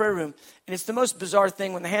at the prayer room, and it's the most bizarre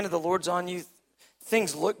thing. When the hand of the Lord's on you,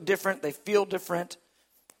 things look different, they feel different.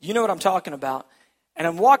 You know what I'm talking about. And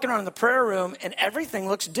I'm walking around in the prayer room, and everything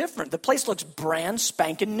looks different. The place looks brand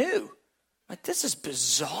spanking new. Like, this is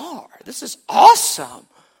bizarre. This is awesome.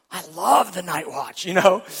 I love the night watch,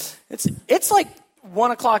 It's like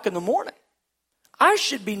 1 o'clock in the morning. I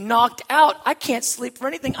should be knocked out. I can't sleep for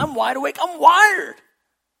anything. I'm wide awake. I'm wired.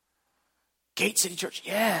 Gate City Church.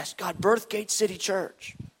 Yes, God, birth Gate City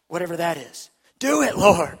Church. Whatever that is. Do it,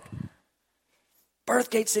 Lord. Birth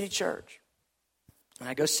Gate City Church. And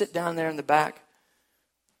I go sit down there in the back.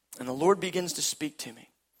 And the Lord begins to speak to me.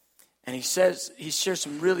 And he shares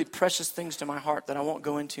some really precious things to my heart that I won't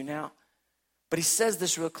go into now. But he says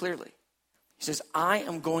this real clearly. He says, I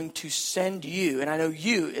am going to send you, and I know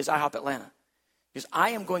you is IHOP Atlanta. He says, I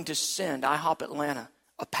am going to send IHOP Atlanta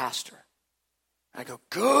a pastor. I go,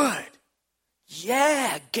 good.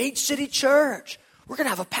 Yeah, Gate City Church. We're going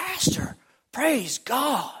to have a pastor. Praise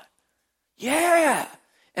God. Yeah.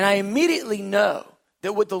 And I immediately know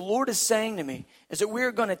that what the Lord is saying to me is that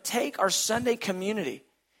we're going to take our Sunday community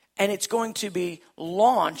and it's going to be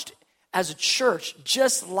launched as a church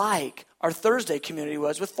just like our Thursday community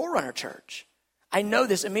was with Forerunner Church. I know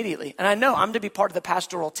this immediately. And I know I'm to be part of the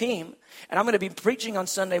pastoral team. And I'm going to be preaching on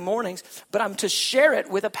Sunday mornings. But I'm to share it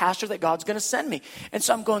with a pastor that God's going to send me. And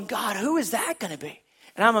so I'm going, God, who is that going to be?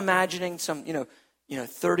 And I'm imagining some,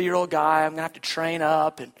 30-year-old guy I'm going to have to train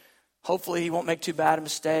up. And hopefully he won't make too bad of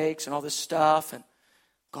mistakes and all this stuff. And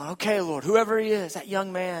going, okay, Lord, whoever he is, that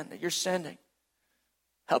young man that you're sending,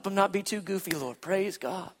 help him not be too goofy, Lord. Praise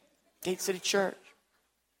God. Gate City Church.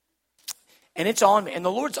 And it's on me. And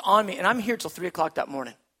the Lord's on me. And I'm here till 3 o'clock that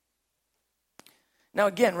morning. Now,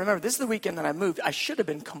 again, remember, this is the weekend that I moved. I should have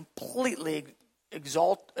been completely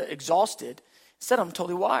exhausted. Instead, I'm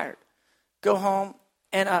totally wired. Go home.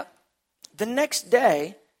 And the next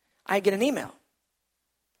day, I get an email.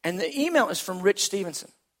 And the email is from Rich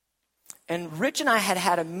Stevenson. And Rich and I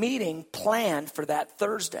had a meeting planned for that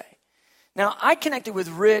Thursday. Now, I connected with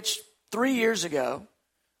Rich 3 years ago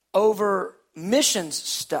over missions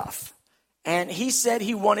stuff. And he said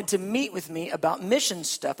he wanted to meet with me about mission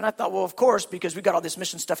stuff. And I thought, well, of course, because we've got all this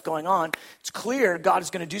mission stuff going on, it's clear God is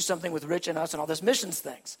going to do something with Rich and us and all this missions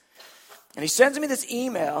things. And he sends me this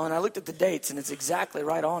email, and I looked at the dates, and it's exactly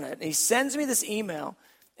right on it. And he sends me this email,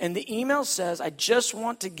 and the email says, I just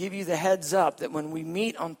want to give you the heads up that when we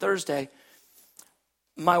meet on Thursday,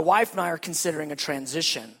 my wife and I are considering a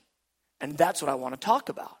transition, and that's what I want to talk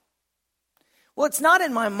about. Well, it's not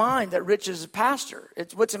in my mind that Rich is a pastor.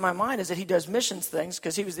 What's in my mind is that he does missions things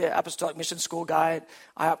because he was the Apostolic Mission School guy at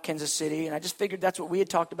IHOP Kansas City, and I just figured that's what we had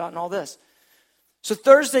talked about and all this. So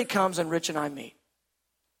Thursday comes, and Rich and I meet.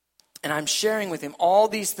 And I'm sharing with him all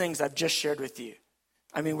these things I've just shared with you.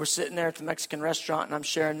 I mean, we're sitting there at the Mexican restaurant, and I'm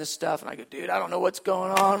sharing this stuff. And I go, dude, I don't know what's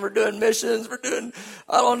going on. We're doing missions. We're doing,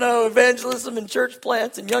 evangelism and church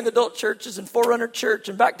plants and young adult churches and Forerunner Church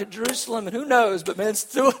and back to Jerusalem. And who knows? But, man,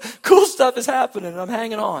 still cool stuff is happening, and I'm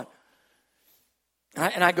hanging on.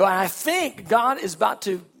 And I think God is about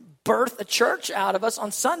to birth a church out of us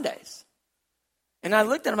on Sundays. And I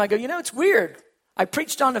looked at him. I go, it's weird. I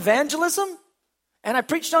preached on evangelism, and I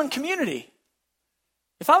preached on community.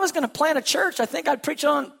 If I was going to plant a church, I think I'd preach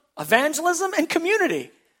on evangelism and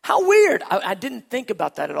community. How weird. I didn't think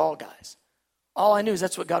about that at all, guys. All I knew is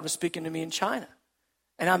that's what God was speaking to me in China.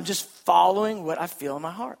 And I'm just following what I feel in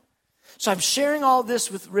my heart. So I'm sharing all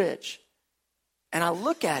this with Rich. And I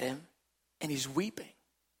look at him, and he's weeping.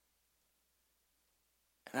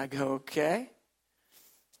 And I go, okay,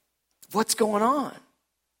 what's going on?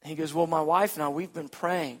 And he goes, well, my wife and I, we've been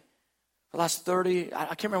praying. The last 30, I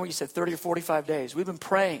can't remember what you said, 30 or 45 days. We've been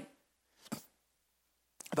praying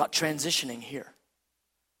about transitioning here.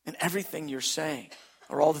 And everything you're saying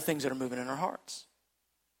are all the things that are moving in our hearts.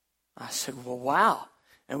 I said, well, wow.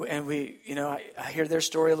 And we, I hear their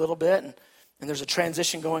story a little bit, and there's a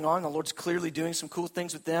transition going on. The Lord's clearly doing some cool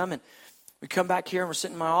things with them. And we come back here, and we're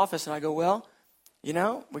sitting in my office, and I go, well,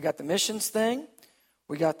 we got the missions thing.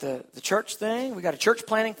 We got the church thing. We got a church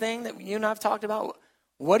planning thing that you and I have talked about.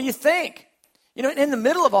 What do you think? In the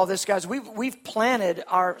middle of all this, guys, we've planted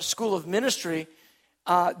our school of ministry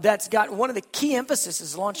that's got one of the key emphasis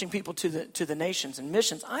is launching people to the nations and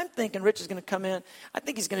missions. I'm thinking Rich is going to come in. I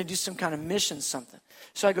think he's going to do some kind of mission something.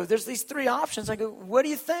 So I go, there's these 3 options. I go, what do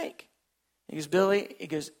you think? He goes, Billy,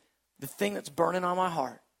 the thing that's burning on my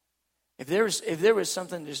heart, if there was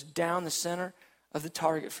something just down the center of the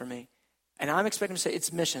target for me, and I'm expecting him to say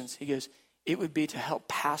it's missions, he goes, it would be to help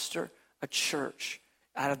pastor a church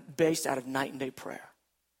based out of night and day prayer.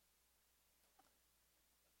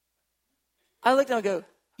 I looked and I go,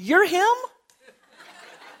 you're him?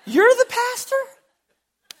 You're the pastor?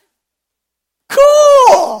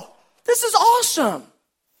 Cool! This is awesome.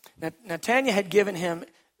 Now Tanya had given him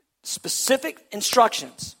specific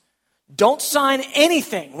instructions. Don't sign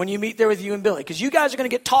anything when you meet there with you and Billy, because you guys are going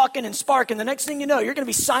to get talking and sparking. The next thing you know, you're going to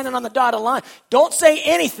be signing on the dotted line. Don't say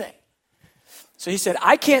anything. So he said,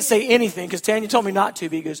 I can't say anything because Tanya told me not to.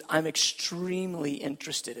 But he goes, I'm extremely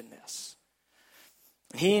interested in this.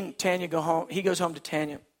 He and Tanya go home. He goes home to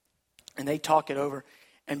Tanya, and they talk it over.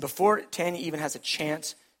 And before Tanya even has a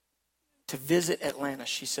chance to visit Atlanta,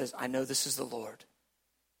 she says, I know this is the Lord.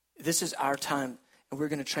 This is our time, and we're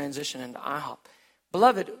going to transition into IHOP.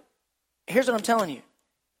 Beloved, here's what I'm telling you.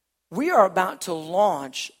 We are about to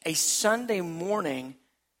launch a Sunday morning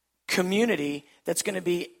community that's going to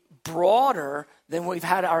be broader than we've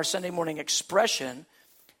had our Sunday morning expression.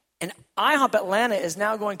 And IHOP Atlanta is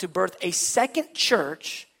now going to birth a second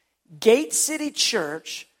church, Gate City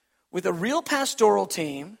Church, with a real pastoral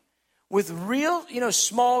team, with real,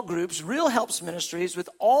 small groups, real helps ministries, with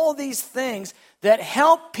all these things that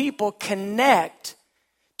help people connect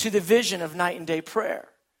to the vision of night and day prayer.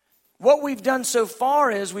 What we've done so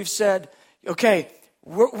far is we've said, okay,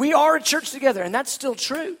 We are a church together, and that's still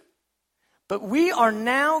true. But we are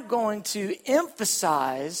now going to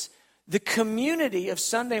emphasize the community of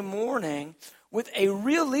Sunday morning with a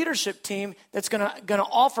real leadership team that's going to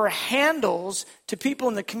offer handles to people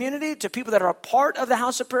in the community, to people that are a part of the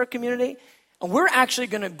House of Prayer community. And we're actually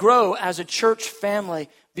going to grow as a church family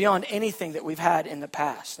beyond anything that we've had in the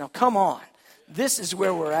past. Now, come on. This is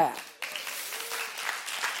where we're at.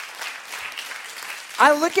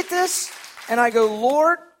 I look at this and I go,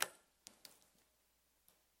 Lord,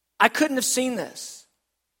 I couldn't have seen this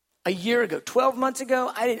a year ago. 12 months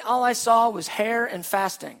ago, all I saw was hair and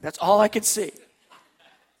fasting. That's all I could see.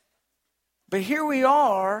 But here we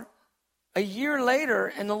are a year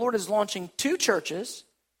later, and the Lord is launching 2 churches.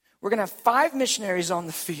 We're going to have 5 missionaries on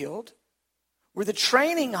the field. We're the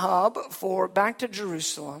training hub for Back to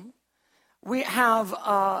Jerusalem. We have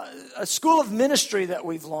a school of ministry that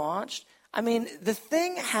we've launched. I mean, the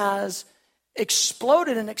thing has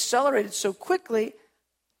exploded and accelerated so quickly,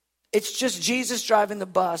 it's just Jesus driving the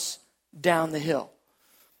bus down the hill.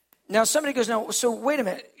 Now, somebody goes, no, so wait a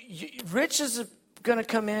minute. Rich is going to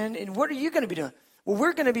come in, and what are you going to be doing? Well,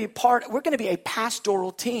 we're going to be a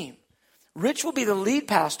pastoral team. Rich will be the lead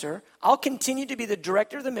pastor. I'll continue to be the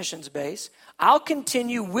director of the missions base. I'll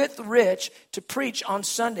continue with Rich to preach on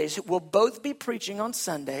Sundays. We'll both be preaching on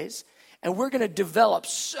Sundays, and we're going to develop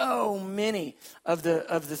so many of the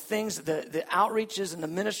things, the outreaches and the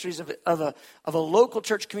ministries of a local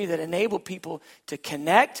church community that enable people to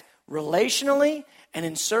connect relationally and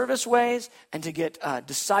in service ways and to get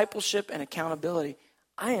discipleship and accountability.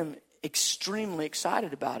 I am extremely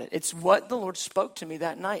excited about it. It's what the Lord spoke to me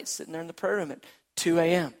that night, sitting there in the prayer room at 2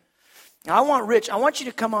 a.m. Now, I want you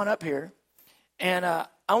to come on up here, and I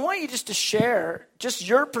want you just to share just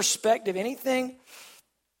your perspective, anything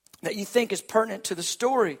that you think is pertinent to the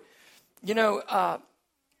story. You know,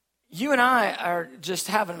 you and I are just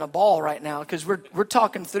having a ball right now because we're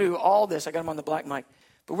talking through all this. I got him on the black mic.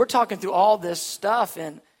 But we're talking through all this stuff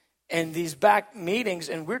and these back meetings,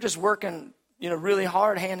 and we're just working, really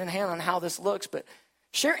hard hand in hand on how this looks. But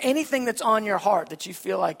share anything that's on your heart that you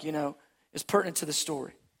feel like, is pertinent to the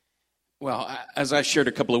story. Well, as I shared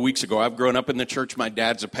a couple of weeks ago, I've grown up in the church. My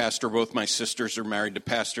dad's a pastor. Both my sisters are married to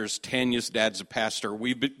pastors. Tanya's dad's a pastor.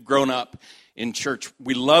 We've grown up in church.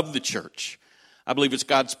 We love the church. I believe it's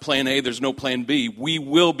God's plan A. There's no plan B. We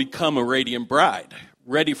will become a radiant bride,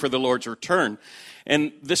 ready for the Lord's return.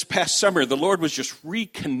 And this past summer, the Lord was just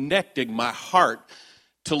reconnecting my heart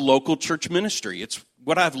to local church ministry. It's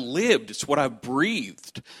what I've lived. It's what I've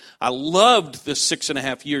breathed. I loved the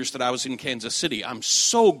 6.5 years that I was in Kansas City. I'm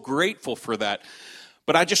so grateful for that.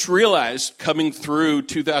 But I just realized coming through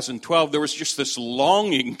 2012, there was just this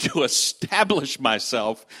longing to establish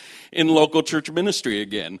myself in local church ministry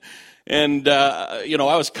again. And, I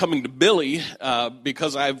was coming to Billy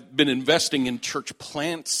because I've been investing in church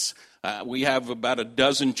plants. We have about a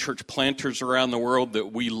dozen church planters around the world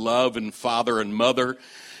that we love and father and mother.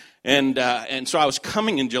 And so I was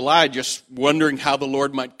coming in July just wondering how the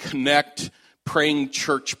Lord might connect praying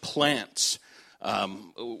church plants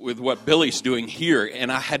with what Billy's doing here.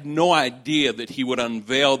 And I had no idea that he would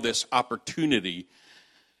unveil this opportunity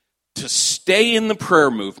to stay in the prayer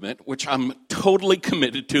movement, which I'm totally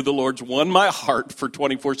committed to. The Lord's won my heart for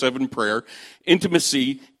 24/7 prayer.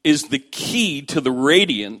 Intimacy is the key to the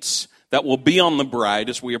radiance that will be on the bride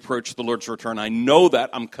as we approach the Lord's return. I know that.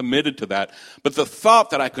 I'm committed to that. But the thought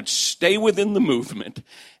that I could stay within the movement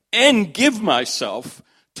and give myself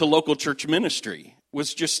to local church ministry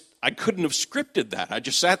was just, I couldn't have scripted that. I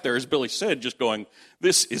just sat there, as Billy said, just going,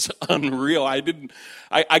 this is unreal. I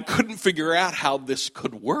couldn't figure out how this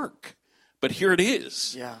could work. But here it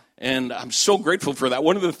is. Yeah. And I'm so grateful for that.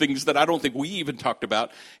 One of the things that I don't think we even talked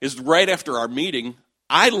about is right after our meeting,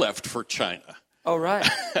 I left for China. Oh, right.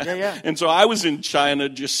 Yeah. And so I was in China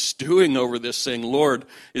just stewing over this, saying, Lord,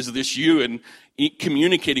 is this you? And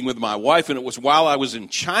communicating with my wife. And it was while I was in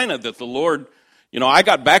China that the Lord, I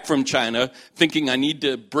got back from China thinking I need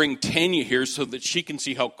to bring Tanya here so that she can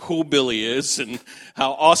see how cool Billy is and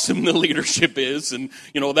how awesome the leadership is. And,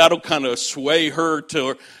 that'll kind of sway her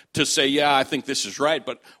to say, yeah, I think this is right.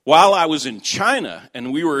 But while I was in China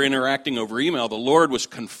and we were interacting over email, the Lord was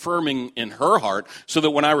confirming in her heart so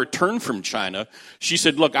that when I returned from China, she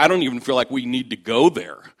said, look, I don't even feel like we need to go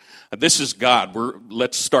there. This is God.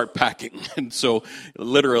 Let's start packing. And so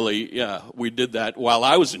literally, yeah, we did that while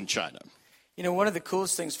I was in China. One of the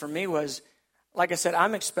coolest things for me was, like I said,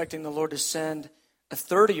 I'm expecting the Lord to send a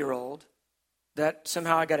 30-year-old that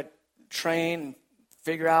somehow I got to train,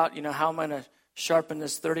 figure out, how am I going to sharpen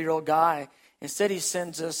this 30-year-old guy. Instead, he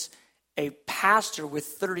sends us a pastor with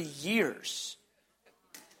 30 years.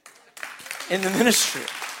 in the ministry.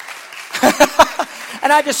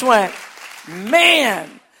 And I just went, man,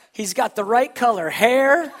 he's got the right color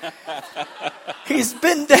hair. He's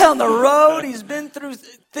been down the road. He's been through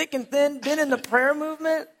thick and thin, been in the prayer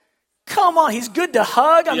movement. Come on, he's good to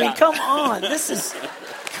hug. I mean, come on.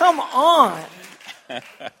 Come on.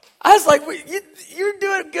 I was like, you're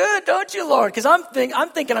doing good, don't you, Lord? Because I'm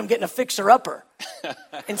thinking I'm getting a fixer-upper.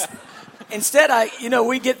 Instead,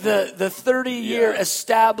 we get the 30-year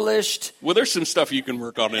established. Well, there's some stuff you can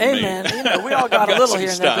work on in hey, me. man, we all got a little here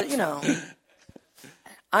and stuff. there, but,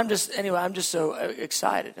 I'm just so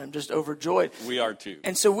excited. I'm just overjoyed. We are too.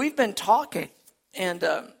 And so we've been talking and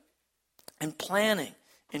planning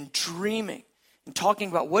and dreaming and talking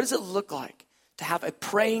about what does it look like to have a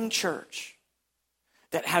praying church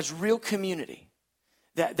that has real community,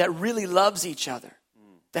 that really loves each other,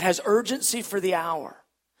 that has urgency for the hour,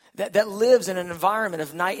 that lives in an environment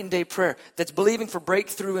of night and day prayer, that's believing for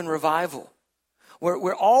breakthrough and revival,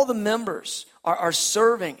 where all the members are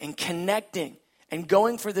serving and connecting and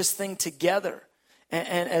going for this thing together.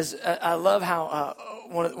 And as I love how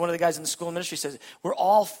one of the guys in the school of ministry says, we're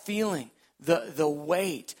all feeling the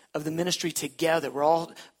weight of the ministry together. We're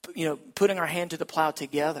all, putting our hand to the plow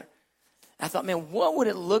together. I thought, man, what would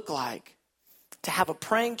it look like to have a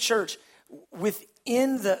praying church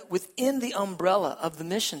within the umbrella of the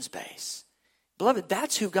missions base? Beloved,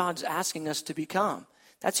 that's who God's asking us to become.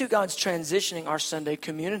 That's who God's transitioning our Sunday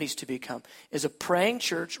communities to become, is a praying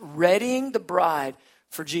church readying the bride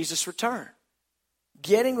for Jesus' return.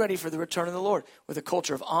 Getting ready for the return of the Lord with a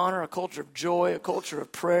culture of honor, a culture of joy, a culture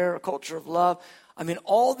of prayer, a culture of love. I mean,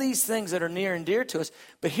 all these things that are near and dear to us.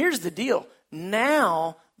 But here's the deal.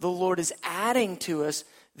 Now the Lord is adding to us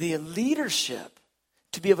the leadership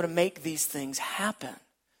to be able to make these things happen.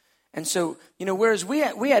 And so, whereas we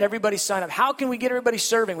had everybody sign up, how can we get everybody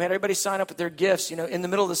serving? We had everybody sign up with their gifts, in the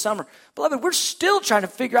middle of the summer. Beloved, we're still trying to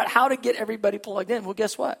figure out how to get everybody plugged in. Well,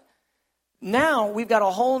 guess what? Now we've got a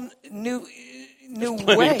whole new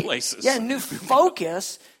way. Places. Yeah, new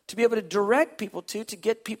focus to be able to direct people to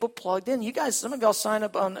get people plugged in. You guys, some of y'all sign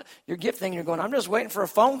up on your gift thing, and you're going, I'm just waiting for a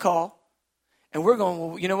phone call. And we're going,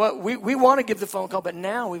 well, you know what? We want to give the phone call, but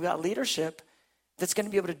now we've got leadership that's going to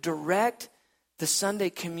be able to direct the Sunday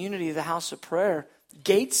community of the House of Prayer,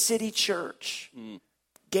 Gate City Church.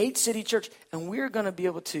 Gate City Church. And we're going to be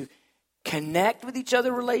able to connect with each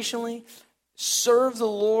other relationally, serve the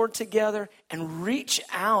Lord together, and reach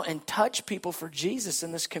out and touch people for Jesus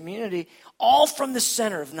in this community, all from the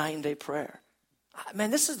center of night and day prayer.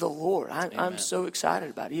 Man, this is the Lord. I'm so excited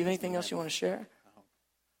about it. You have anything else you want to share?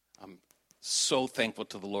 I'm so thankful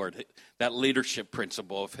to the Lord. That leadership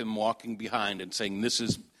principle of him walking behind and saying, this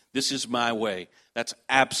is my way. That's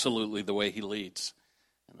absolutely the way he leads.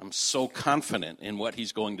 And I'm so confident in what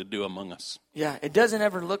he's going to do among us. Yeah, it doesn't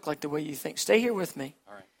ever look like the way you think. Stay here with me.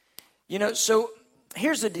 All right. So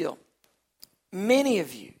here's the deal. Many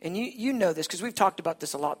of you, and you know this because we've talked about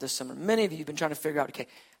this a lot this summer. Many of you have been trying to figure out, okay,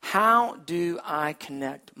 how do I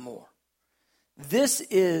connect more? This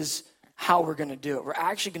is how we're going to do it. We're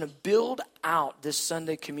actually going to build out this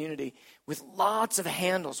Sunday community with lots of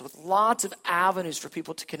handles, with lots of avenues for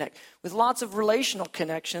people to connect, with lots of relational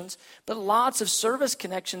connections, but lots of service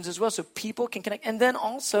connections as well, so people can connect. And then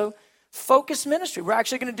also focus ministry. We're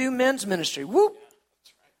actually going to do men's ministry. Whoop.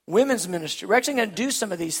 Women's ministry. We're actually going to do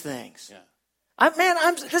some of these things. Yeah.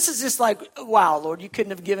 This is just like, wow, Lord, you couldn't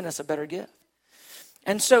have given us a better gift.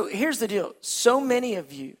 And so here's the deal. So many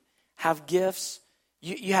of you have gifts.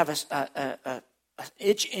 You have a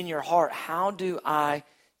itch in your heart. How do I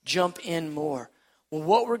jump in more? Well,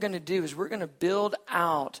 what we're going to do is we're going to build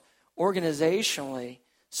out organizationally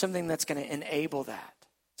something that's going to enable that.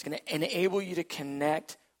 It's going to enable you to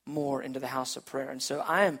connect more into the house of prayer. And so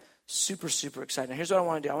I am super, super excited. Now, here's what I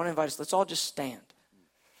want to do. I want to invite us. Let's all just stand.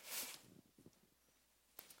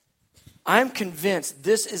 I'm convinced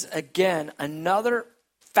this is, again, another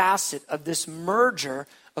facet of this merger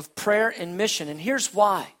of prayer and mission. And here's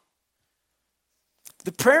why.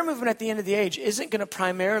 The prayer movement at the end of the age isn't going to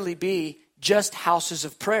primarily be just houses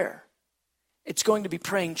of prayer. It's going to be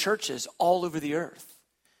praying churches all over the earth.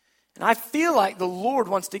 And I feel like the Lord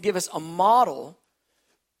wants to give us a model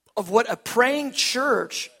of what a praying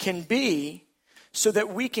church can be so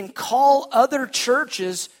that we can call other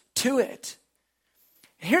churches to it.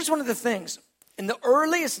 And here's one of the things. In the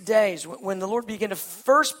earliest days, when the Lord began to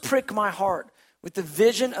first prick my heart with the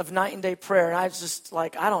vision of night and day prayer, and I was just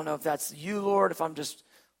like, I don't know if that's you, Lord, if I'm just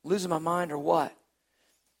losing my mind or what.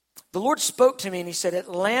 The Lord spoke to me and he said,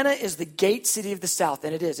 Atlanta is the gate city of the South.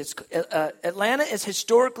 And it is. Atlanta is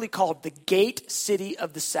historically called the gate city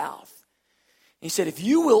of the South. He said, if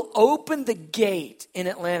you will open the gate in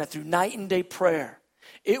Atlanta through night and day prayer,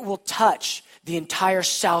 it will touch the entire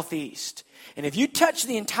Southeast. And if you touch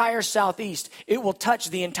the entire Southeast, it will touch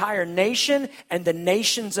the entire nation and the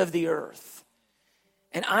nations of the earth.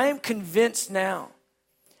 And I am convinced now,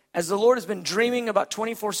 as the Lord has been dreaming about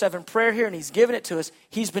 24/7 prayer here, and he's given it to us,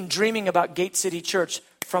 he's been dreaming about Gate City Church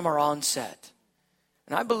from our onset.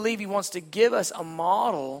 And I believe he wants to give us a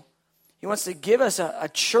model. He wants to give us a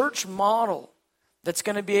church model that's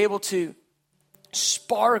going to be able to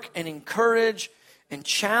spark and encourage and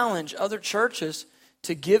challenge other churches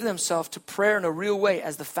to give themselves to prayer in a real way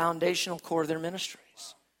as the foundational core of their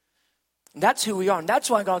ministries. And that's who we are. And that's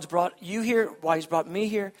why God's brought you here, why he's brought me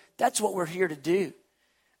here. That's what we're here to do.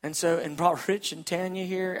 And brought Rich and Tanya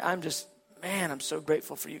here. I'm so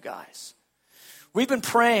grateful for you guys. We've been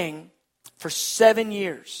praying for 7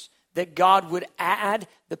 years that God would add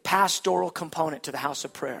the pastoral component to the house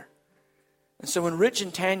of prayer. And so when Rich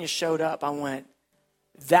and Tanya showed up, I went,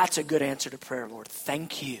 that's a good answer to prayer, Lord.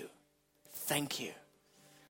 Thank you. Thank you.